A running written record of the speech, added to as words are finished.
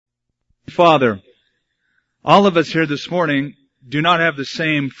Father, all of us here this morning do not have the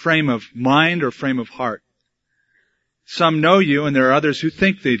same frame of mind or frame of heart. Some know you, and there are others who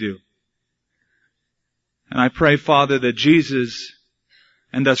think they do. And I pray, Father, that Jesus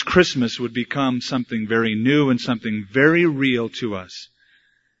and thus Christmas would become something very new and something very real to us.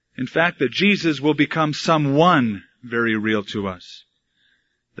 In fact, that Jesus will become someone very real to us.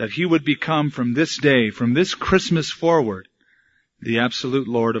 That He would become from this day, from this Christmas forward, the absolute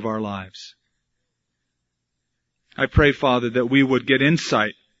Lord of our lives. I pray, Father, that we would get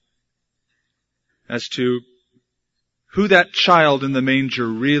insight as to who that child in the manger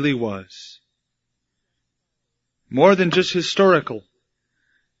really was. More than just historical,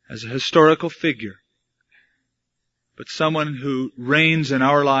 as a historical figure, but someone who reigns in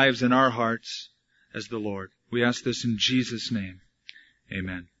our lives, in our hearts, as the Lord. We ask this in Jesus' name.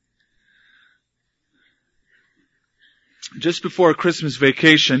 Amen. Just before Christmas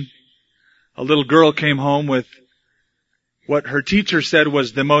vacation, a little girl came home with what her teacher said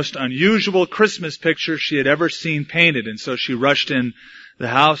was the most unusual Christmas picture she had ever seen painted. And so she rushed in the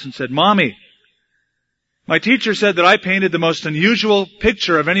house and said, "Mommy, my teacher said that I painted the most unusual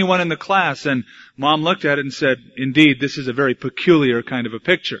picture of anyone in the class." And Mom looked at it and said, "Indeed, this is a very peculiar kind of a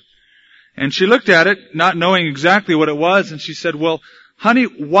picture." And she looked at it, not knowing exactly what it was, and she said, "Well, honey,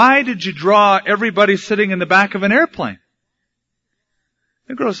 why did you draw everybody sitting in the back of an airplane?"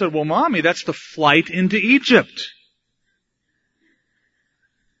 The girl said, "Well, Mommy, that's the flight into Egypt."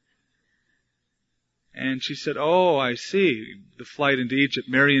 And she said, "Oh, I see, the flight into Egypt,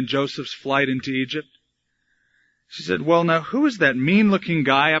 Mary and Joseph's flight into Egypt." She said, "Well, now, who is that mean-looking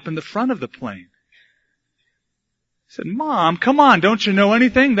guy up in the front of the plane?" I said, "Mom, come on, don't you know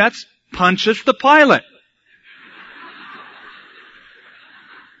anything? That's Pontius the pilot."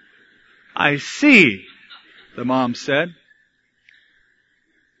 "I see," the mom said.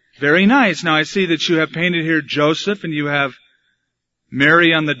 "Very nice. Now I see that you have painted here Joseph and you have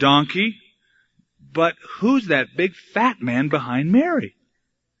Mary on the donkey. But who's that big fat man behind Mary?"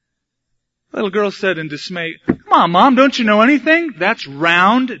 The little girl said in dismay, "Come on, Mom, don't you know anything? That's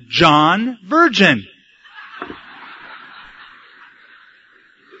round John Virgin."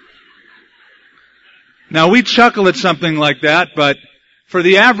 Now we chuckle at something like that, but for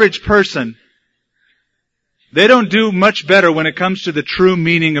the average person, they don't do much better when it comes to the true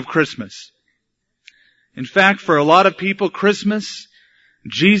meaning of Christmas. In fact, for a lot of people, Christmas,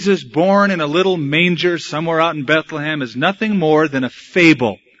 Jesus born in a little manger somewhere out in Bethlehem, is nothing more than a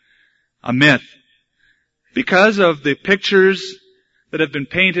fable, a myth, because of the pictures that have been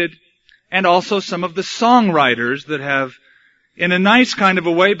painted and also some of the songwriters that have, in a nice kind of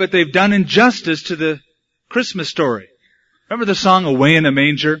a way, but they've done injustice to the Christmas story. Remember the song "Away in a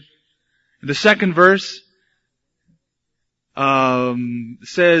Manger"? The second verse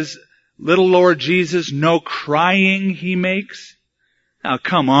says, "Little Lord Jesus, no crying He makes." Now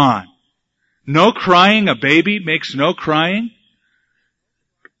come on. No crying? A baby makes no crying?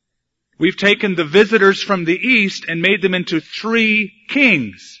 We've taken the visitors from the east and made them into 3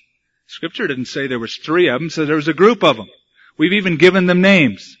 kings. Scripture didn't say there was 3 of them, so there was a group of them. We've even given them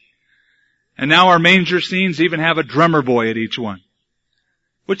names. And now our manger scenes even have a drummer boy at each one,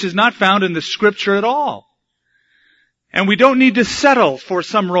 which is not found in the Scripture at all. And we don't need to settle for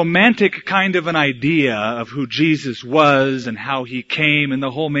some romantic kind of an idea of who Jesus was and how He came and the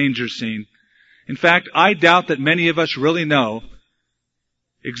whole manger scene. In fact, I doubt that many of us really know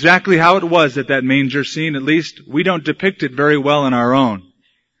exactly how it was at that manger scene. At least we don't depict it very well in our own.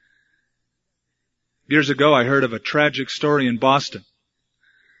 Years ago, I heard of a tragic story in Boston.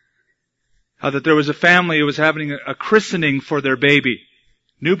 How that there was a family who was having a christening for their baby,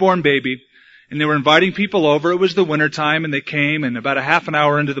 newborn baby, and they were inviting people over. It was the winter time, and they came, and about a half an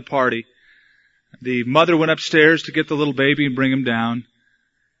hour into the party, the mother went upstairs to get the little baby and bring him down,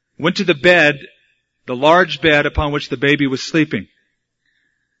 went to the bed, the large bed upon which the baby was sleeping.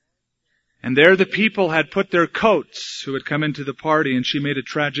 And there the people had put their coats who had come into the party, and she made a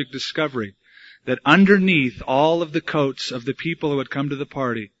tragic discovery that underneath all of the coats of the people who had come to the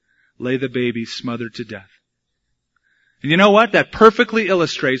party lay the baby smothered to death. And you know what? That perfectly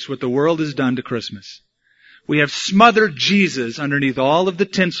illustrates what the world has done to Christmas. We have smothered Jesus underneath all of the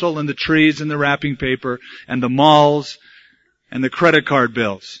tinsel and the trees and the wrapping paper and the malls and the credit card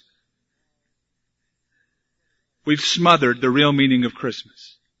bills. We've smothered the real meaning of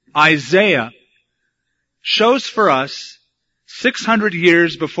Christmas. Isaiah shows for us 600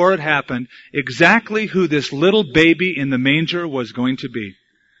 years before it happened exactly who this little baby in the manger was going to be.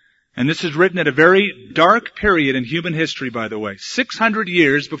 And this is written at a very dark period in human history, by the way. 600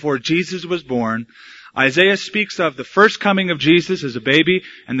 years before Jesus was born, Isaiah speaks of the first coming of Jesus as a baby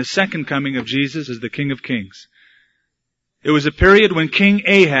and the second coming of Jesus as the King of Kings. It was a period when King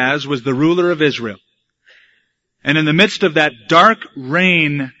Ahaz was the ruler of Israel. And in the midst of that dark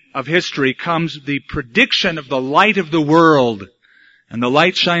reign of history comes the prediction of the light of the world. And the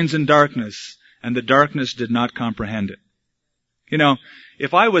light shines in darkness, and the darkness did not comprehend it. You know,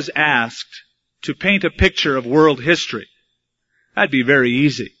 if I was asked to paint a picture of world history, that'd be very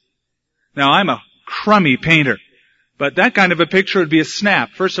easy. Now, I'm a crummy painter, but that kind of a picture would be a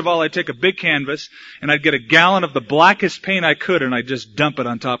snap. First of all, I'd take a big canvas, and I'd get a gallon of the blackest paint I could, and I'd just dump it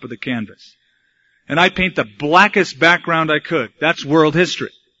on top of the canvas. And I'd paint the blackest background I could. That's world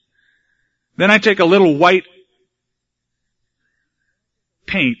history. Then I'd take a little white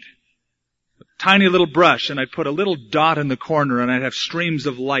paint, a tiny little brush, and I'd put a little dot in the corner, and I'd have streams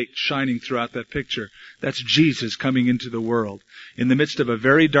of light shining throughout that picture. That's Jesus coming into the world. In the midst of a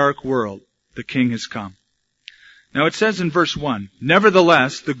very dark world, the King has come. Now it says in verse 1,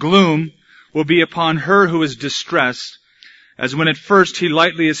 "Nevertheless, the gloom will be upon her who is distressed, as when at first he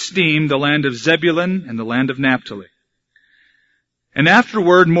lightly esteemed the land of Zebulun and the land of Naphtali. And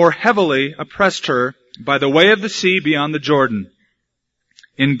afterward more heavily oppressed her by the way of the sea beyond the Jordan.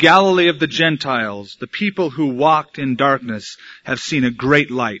 In Galilee of the Gentiles, the people who walked in darkness have seen a great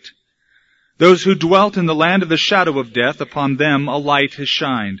light. Those who dwelt in the land of the shadow of death, upon them a light has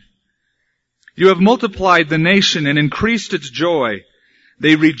shined. You have multiplied the nation and increased its joy.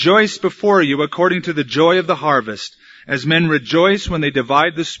 They rejoice before you according to the joy of the harvest, as men rejoice when they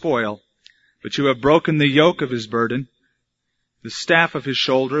divide the spoil. But you have broken the yoke of his burden, the staff of his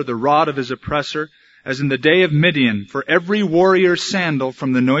shoulder, the rod of his oppressor, as in the day of Midian, for every warrior's sandal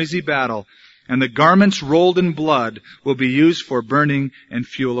from the noisy battle, and the garments rolled in blood will be used for burning and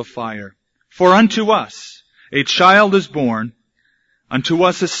fuel of fire. For unto us a child is born, unto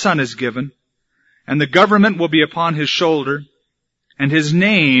us a son is given, and the government will be upon his shoulder, and his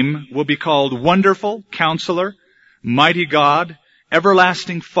name will be called Wonderful, Counselor, Mighty God,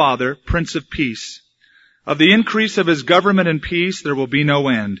 Everlasting Father, Prince of Peace. Of the increase of his government and peace there will be no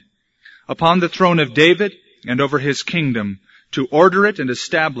end. Upon the throne of David and over his kingdom, to order it and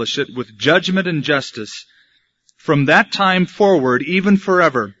establish it with judgment and justice. From that time forward, even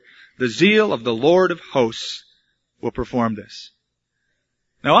forever, the zeal of the Lord of hosts will perform this."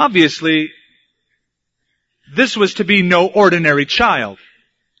 Now obviously, this was to be no ordinary child.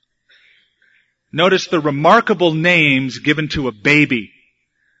 Notice the remarkable names given to a baby.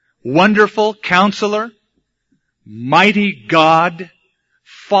 Wonderful Counselor, Mighty God,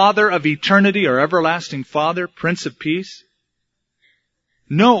 Father of Eternity or Everlasting Father, Prince of Peace.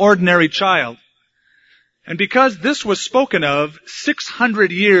 No ordinary child. And because this was spoken of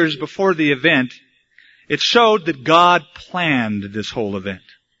 600 years before the event, it showed that God planned this whole event.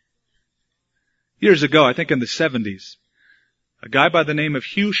 Years ago, I think in the 70s, a guy by the name of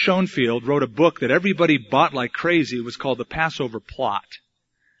Hugh Schoenfield wrote a book that everybody bought like crazy. It was called The Passover Plot.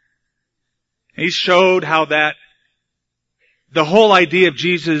 He showed how that the whole idea of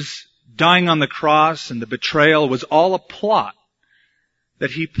Jesus dying on the cross and the betrayal was all a plot.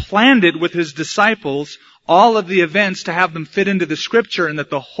 That he planned it with his disciples, all of the events to have them fit into the Scripture, and that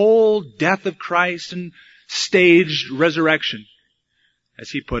the whole death of Christ and staged resurrection, as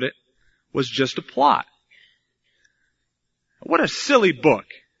he put it, was just a plot. What a silly book.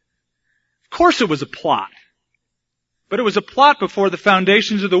 Of course it was a plot. But it was a plot before the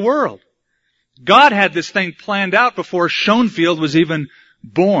foundations of the world. God had this thing planned out before Schoenfield was even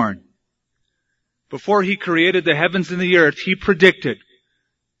born. Before he created the heavens and the earth, he predicted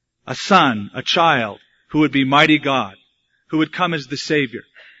a son, a child, who would be mighty God, who would come as the Savior,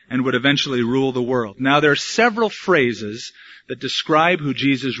 and would eventually rule the world. Now there are several phrases that describe who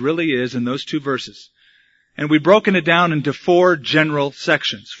Jesus really is in those two verses. And we've broken it down into 4 general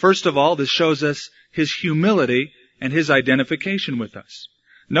sections. First of all, this shows us his humility and his identification with us.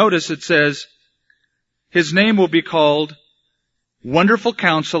 Notice it says, his name will be called Wonderful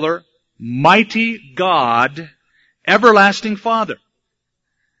Counselor, Mighty God, Everlasting Father.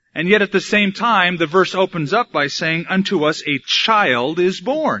 And yet at the same time, the verse opens up by saying, unto us a child is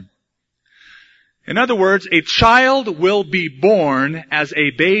born. In other words, a child will be born as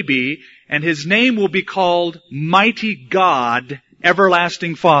a baby, and his name will be called Mighty God,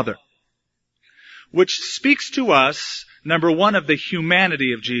 Everlasting Father. Which speaks to us, number one, of the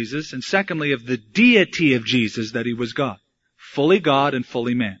humanity of Jesus, and secondly, of the deity of Jesus, that he was God. Fully God and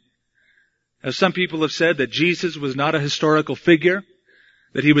fully man. As some people have said, that Jesus was not a historical figure,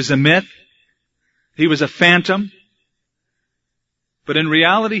 that he was a myth, he was a phantom, but in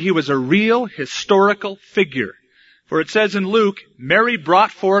reality he was a real historical figure For it says in Luke, Mary brought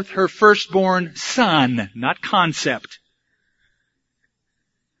forth her firstborn son, not concept,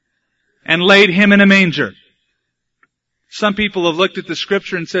 and laid him in a manger. Some people have looked at the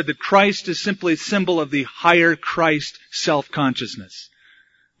scripture and said that Christ is simply a symbol of the higher Christ self-consciousness.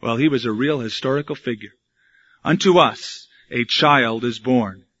 Well, he was a real historical figure. Unto us a child is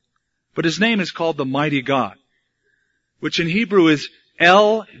born. But his name is called the Mighty God, which in Hebrew is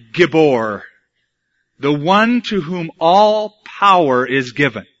El Gibor, the one to whom all power is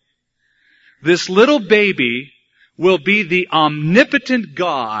given. This little baby will be the omnipotent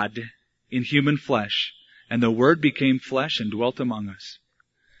God in human flesh. And the Word became flesh and dwelt among us.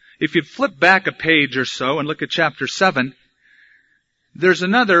 If you flip back a page or so and look at chapter 7, there's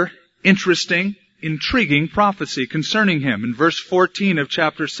another interesting, intriguing prophecy concerning him in verse 14 of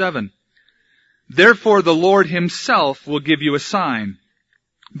chapter 7. Therefore the Lord himself will give you a sign.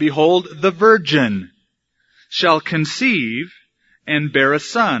 Behold, the virgin shall conceive and bear a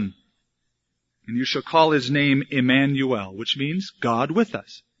son. And you shall call his name Emmanuel, which means God with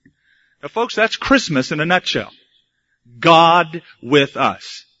us. Now folks, that's Christmas in a nutshell. God with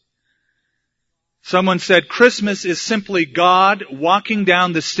us. Someone said Christmas is simply God walking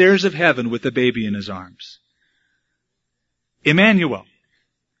down the stairs of heaven with a baby in his arms. Emmanuel.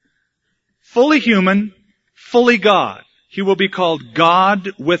 Fully human, fully God. He will be called God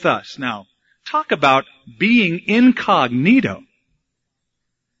with us. Now, talk about being incognito.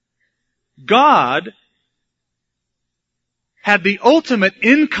 God had the ultimate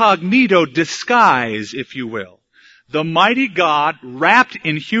incognito disguise, if you will. The mighty God wrapped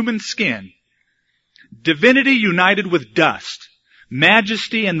in human skin. Divinity united with dust.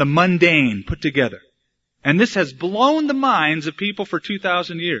 Majesty and the mundane put together. And this has blown the minds of people for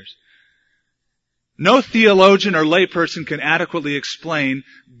 2,000 years. No theologian or layperson can adequately explain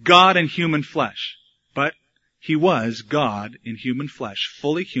God in human flesh. But he was God in human flesh,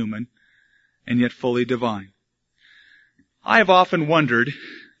 fully human and yet fully divine. I have often wondered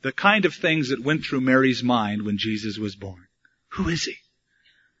the kind of things that went through Mary's mind when Jesus was born. Who is he?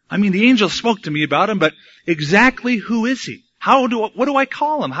 I mean, the angel spoke to me about him, but exactly who is he? What do I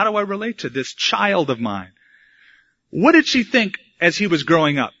call him? How do I relate to this child of mine? What did she think as he was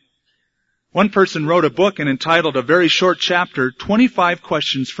growing up? One person wrote a book and entitled a very short chapter, 25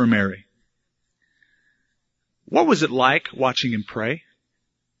 Questions for Mary. What was it like watching him pray?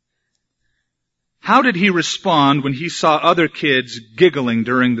 How did he respond when he saw other kids giggling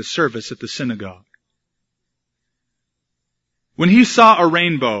during the service at the synagogue? When he saw a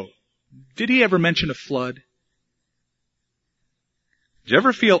rainbow, did he ever mention a flood? Did you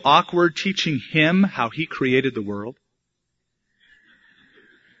ever feel awkward teaching him how he created the world?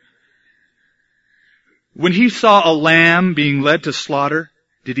 When he saw a lamb being led to slaughter,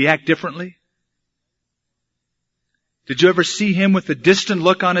 did he act differently? Did you ever see him with a distant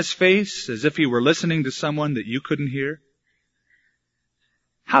look on his face, as if he were listening to someone that you couldn't hear?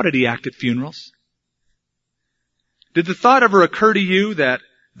 How did he act at funerals? Did the thought ever occur to you that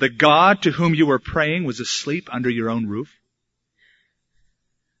the God to whom you were praying was asleep under your own roof?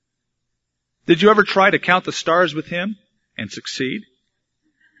 Did you ever try to count the stars with him and succeed?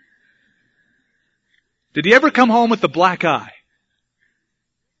 Did he ever come home with a black eye?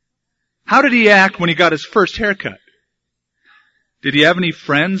 How did he act when he got his first haircut? Did he have any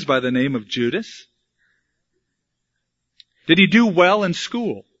friends by the name of Judas? Did he do well in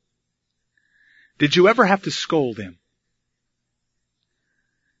school? Did you ever have to scold him?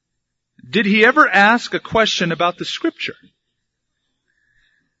 Did he ever ask a question about the Scripture?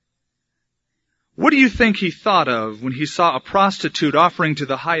 What do you think he thought of when he saw a prostitute offering to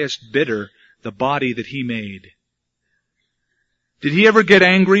the highest bidder the body that he made? Did he ever get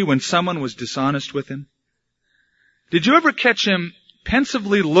angry when someone was dishonest with him? Did you ever catch him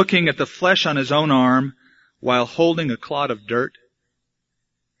pensively looking at the flesh on his own arm while holding a clod of dirt?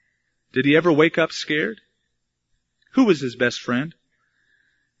 Did he ever wake up scared? Who was his best friend?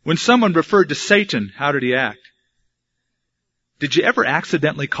 When someone referred to Satan, how did he act? Did you ever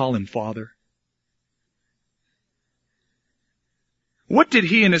accidentally call him Father? What did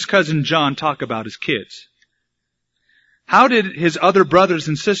he and his cousin John talk about as kids? How did his other brothers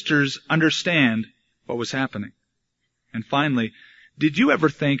and sisters understand what was happening? And finally, did you ever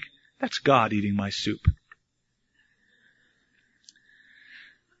think, that's God eating my soup?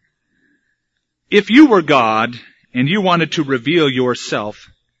 If you were God and you wanted to reveal yourself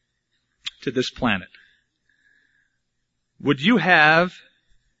to this planet, would you have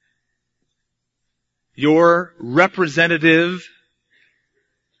your representative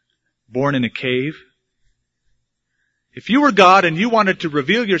born in a cave? If you were God and you wanted to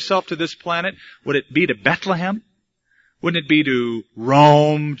reveal yourself to this planet, would it be to Bethlehem? Wouldn't it be to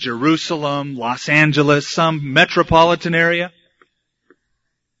Rome, Jerusalem, Los Angeles, some metropolitan area?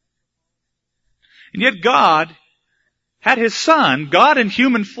 And yet God had His Son, God in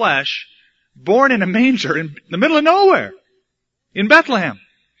human flesh, born in a manger in the middle of nowhere, in Bethlehem.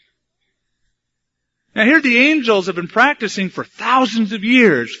 Now here the angels have been practicing for thousands of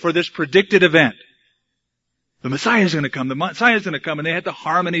years for this predicted event. The Messiah is going to come, the Messiah is going to come, and they had the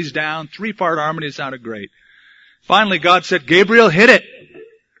harmonies down, 3-part harmony sounded great. Finally God said, Gabriel, hit it.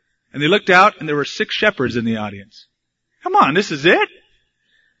 And they looked out and there were 6 shepherds in the audience. Come on, this is it?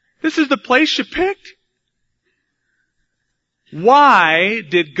 This is the place you picked? Why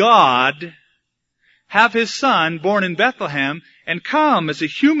did God have His Son born in Bethlehem and come as a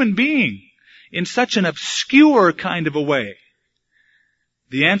human being in such an obscure kind of a way?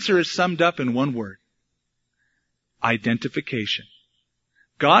 The answer is summed up in one word. Identification.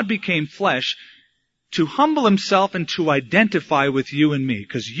 God became flesh to humble Himself and to identify with you and me,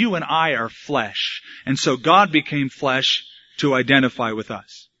 because you and I are flesh. And so God became flesh to identify with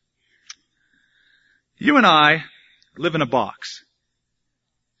us. You and I live in a box.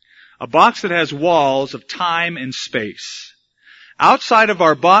 A box that has walls of time and space. Outside of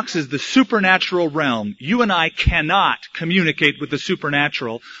our box is the supernatural realm. You and I cannot communicate with the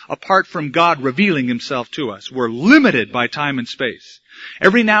supernatural apart from God revealing Himself to us. We're limited by time and space.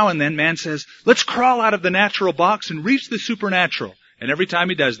 Every now and then man says, let's crawl out of the natural box and reach the supernatural. And every time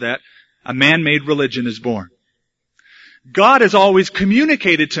he does that, a man-made religion is born. God has always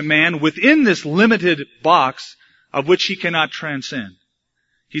communicated to man within this limited box of which He cannot transcend.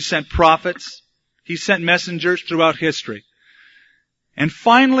 He sent prophets. He sent messengers throughout history. And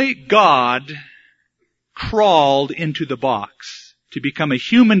finally, God crawled into the box to become a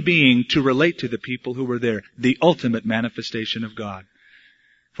human being to relate to the people who were there, the ultimate manifestation of God.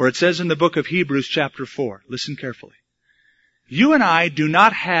 For it says in the book of Hebrews chapter 4, listen carefully, you and I do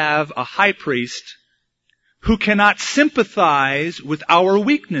not have a high priest who cannot sympathize with our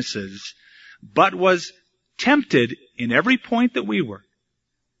weaknesses, but was tempted in every point that we were,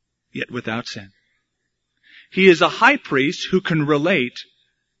 yet without sin. He is a high priest who can relate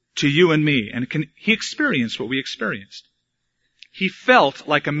to you and me, and he experienced what we experienced. He felt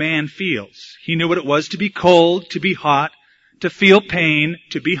like a man feels. He knew what it was to be cold, to be hot, to feel pain,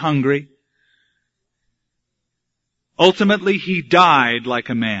 to be hungry. Ultimately, He died like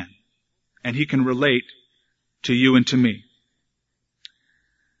a man, and He can relate to you and to me.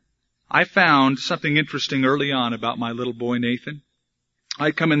 I found something interesting early on about my little boy Nathan.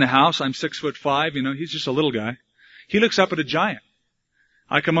 I come in the house, I'm 6'5", he's just a little guy. He looks up at a giant.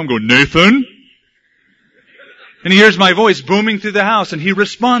 I come home and go, Nathan? And he hears my voice booming through the house, and he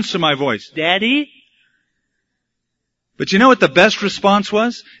responds to my voice, Daddy? But you know what the best response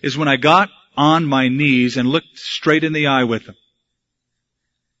was? Is when I got on my knees and looked straight in the eye with him.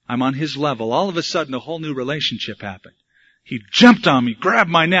 I'm on his level. All of a sudden, a whole new relationship happened. He jumped on me, grabbed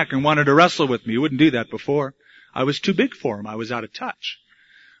my neck, and wanted to wrestle with me. He wouldn't do that before. I was too big for him. I was out of touch.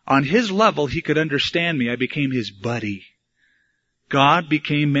 On his level, he could understand me. I became his buddy. God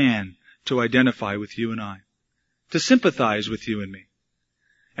became man to identify with you and I, to sympathize with you and me.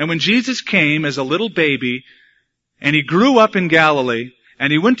 And when Jesus came as a little baby, and He grew up in Galilee,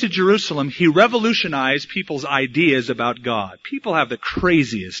 and He went to Jerusalem, He revolutionized people's ideas about God. People have the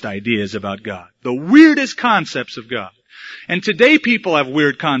craziest ideas about God, the weirdest concepts of God. And today people have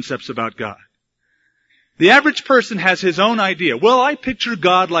weird concepts about God. The average person has his own idea. Well, I picture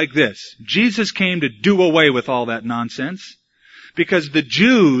God like this. Jesus came to do away with all that nonsense because the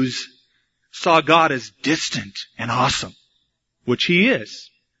Jews saw God as distant and awesome, which He is,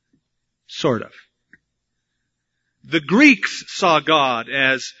 sort of. The Greeks saw God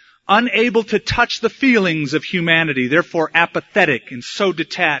as unable to touch the feelings of humanity, therefore apathetic and so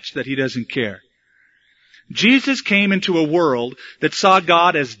detached that He doesn't care. Jesus came into a world that saw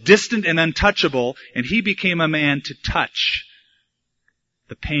God as distant and untouchable, and He became a man to touch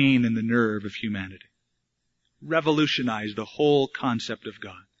the pain and the nerve of humanity. Revolutionized the whole concept of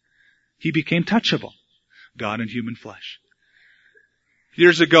God. He became touchable, God in human flesh.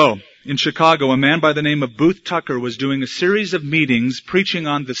 Years ago, in Chicago, a man by the name of Booth Tucker was doing a series of meetings preaching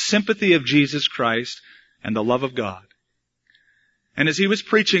on the sympathy of Jesus Christ and the love of God. And as he was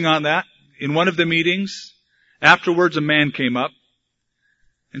preaching on that, in one of the meetings, afterwards a man came up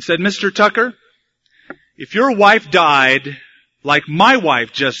and said, Mr. Tucker, if your wife died like my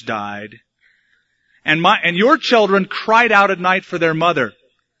wife just died, and your children cried out at night for their mother,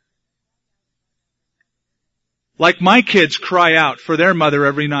 like my kids cry out for their mother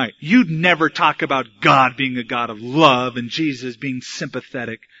every night, you'd never talk about God being a God of love and Jesus being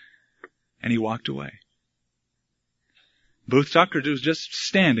sympathetic. And he walked away. Booth Tucker was just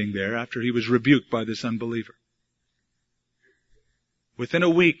standing there after he was rebuked by this unbeliever. Within a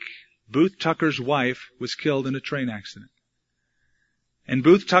week, Booth Tucker's wife was killed in a train accident. And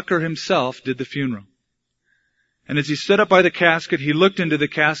Booth Tucker himself did the funeral. And as he stood up by the casket, he looked into the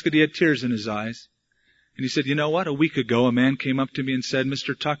casket, he had tears in his eyes. And he said, you know what? A week ago, a man came up to me and said,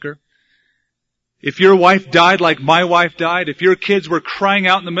 Mr. Tucker, if your wife died like my wife died, if your kids were crying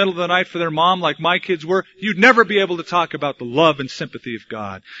out in the middle of the night for their mom like my kids were, you'd never be able to talk about the love and sympathy of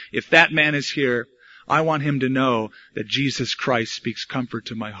God. If that man is here, I want him to know that Jesus Christ speaks comfort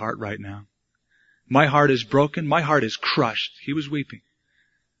to my heart right now. My heart is broken. My heart is crushed. He was weeping.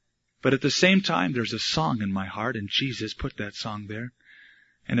 But at the same time, there's a song in my heart, and Jesus put that song there.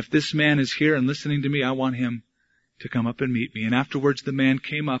 And if this man is here and listening to me, I want him to come up and meet me. And afterwards, the man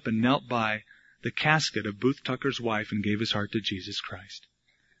came up and knelt by the casket of Booth Tucker's wife and gave his heart to Jesus Christ.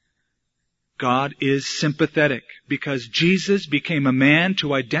 God is sympathetic because Jesus became a man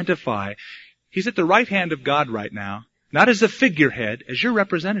to identify. He's at the right hand of God right now, not as a figurehead, as your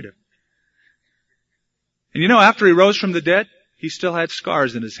representative. And you know, after he rose from the dead, he still had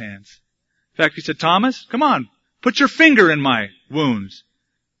scars in his hands. In fact, he said, Thomas, come on, put your finger in my wounds.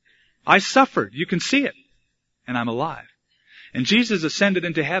 I suffered. You can see it. And I'm alive. And Jesus ascended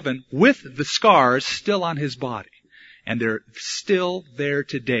into heaven with the scars still on his body. And they're still there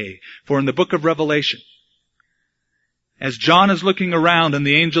today. For in the book of Revelation, as John is looking around and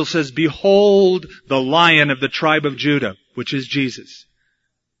the angel says, behold the Lion of the tribe of Judah, which is Jesus.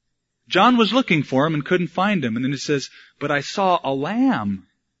 John was looking for him and couldn't find him. And then it says, but I saw a lamb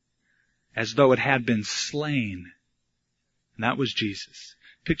as though it had been slain. And that was Jesus.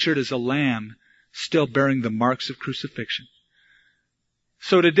 Pictured as a lamb still bearing the marks of crucifixion.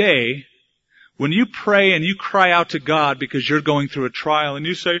 So today, when you pray and you cry out to God because you're going through a trial and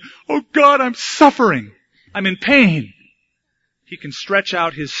you say, oh God, I'm suffering. I'm in pain. He can stretch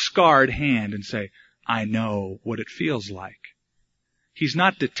out his scarred hand and say, I know what it feels like. He's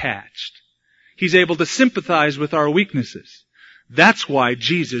not detached. He's able to sympathize with our weaknesses. That's why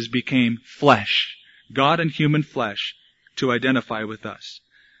Jesus became flesh, God in human flesh, to identify with us.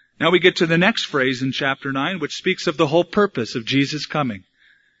 Now we get to the next phrase in chapter 9, which speaks of the whole purpose of Jesus coming.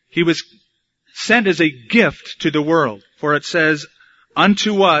 He was sent as a gift to the world, for it says,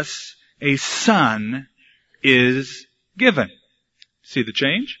 unto us a son is given. See the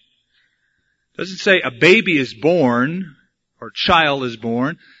change? It doesn't say a baby is born or child is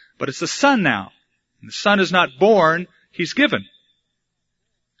born, but it's a son now. And the son is not born, he's given.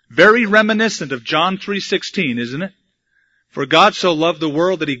 Very reminiscent of John 3:16, isn't it? For God so loved the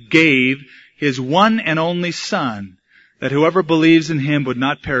world that he gave his one and only Son, that whoever believes in him would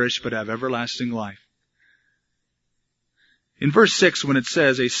not perish but have everlasting life. In verse 6, when it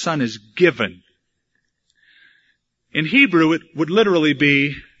says a son is given, in Hebrew it would literally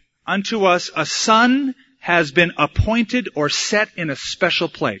be, unto us a son has been appointed or set in a special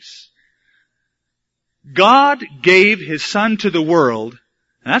place. God gave his Son to the world,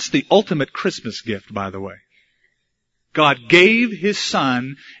 and that's the ultimate Christmas gift, by the way. God gave his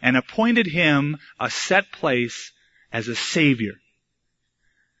Son and appointed him a set place as a Savior.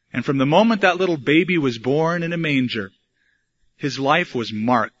 And from the moment that little baby was born in a manger, his life was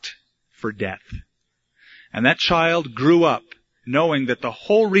marked for death. And that child grew up knowing that the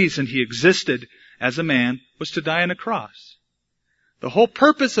whole reason he existed as a man was to die on a cross. The whole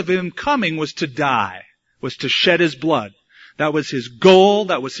purpose of him coming was to die, was to shed his blood. That was his goal,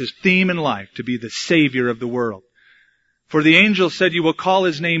 that was his theme in life, to be the Savior of the world. For the angel said, you will call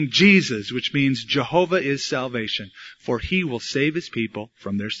his name Jesus, which means Jehovah is salvation, for he will save his people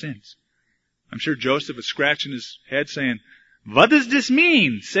from their sins. I'm sure Joseph was scratching his head saying, what does this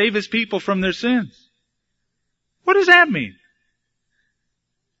mean? Save his people from their sins. What does that mean?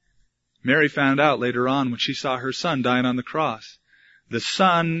 Mary found out later on when she saw her son dying on the cross. The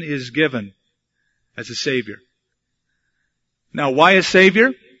Son is given as a Savior. Now, why a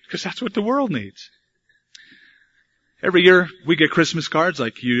Savior? Because that's what the world needs. Every year we get Christmas cards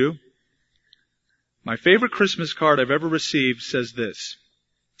like you do. My favorite Christmas card I've ever received says this: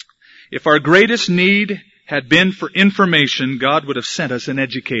 if our greatest need had been for information, God would have sent us an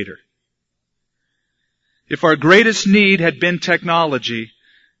educator. If our greatest need had been technology,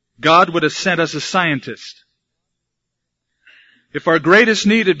 God would have sent us a scientist. If our greatest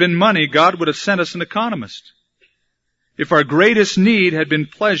need had been money, God would have sent us an economist. If our greatest need had been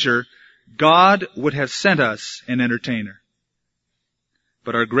pleasure, God would have sent us an entertainer.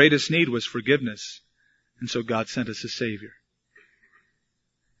 But our greatest need was forgiveness, and so God sent us a Savior.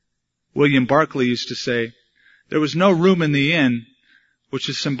 William Barclay used to say, there was no room in the inn which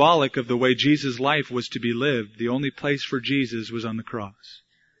is symbolic of the way Jesus' life was to be lived. The only place for Jesus was on the cross.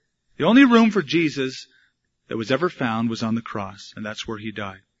 The only room for Jesus that was ever found was on the cross, and that's where He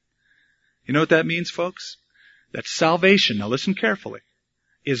died. You know what that means, folks? That salvation, now listen carefully,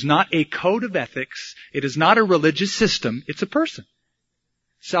 is not a code of ethics. It is not a religious system. It's a person.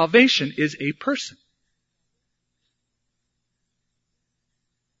 Salvation is a person.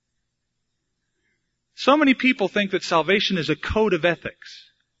 So many people think that salvation is a code of ethics.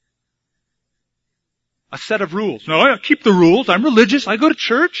 A set of rules. No, I keep the rules. I'm religious. I go to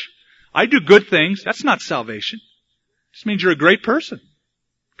church. I do good things. That's not salvation. It just means you're a great person.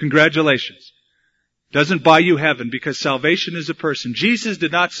 Congratulations. Doesn't buy you heaven, because salvation is a person. Jesus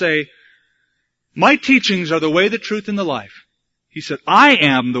did not say, my teachings are the way, the truth, and the life. He said, I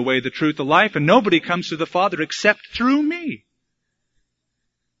am the way, the truth, the life, and nobody comes to the Father except through me.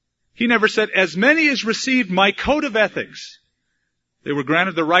 He never said, as many as received my code of ethics, they were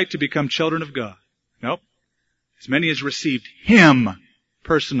granted the right to become children of God. Nope. As many as received Him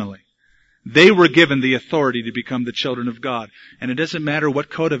personally, they were given the authority to become the children of God. And it doesn't matter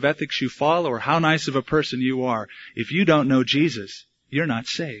what code of ethics you follow or how nice of a person you are. If you don't know Jesus, you're not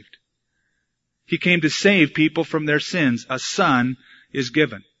saved. He came to save people from their sins. A Son is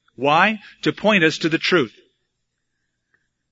given. Why? To point us to the truth.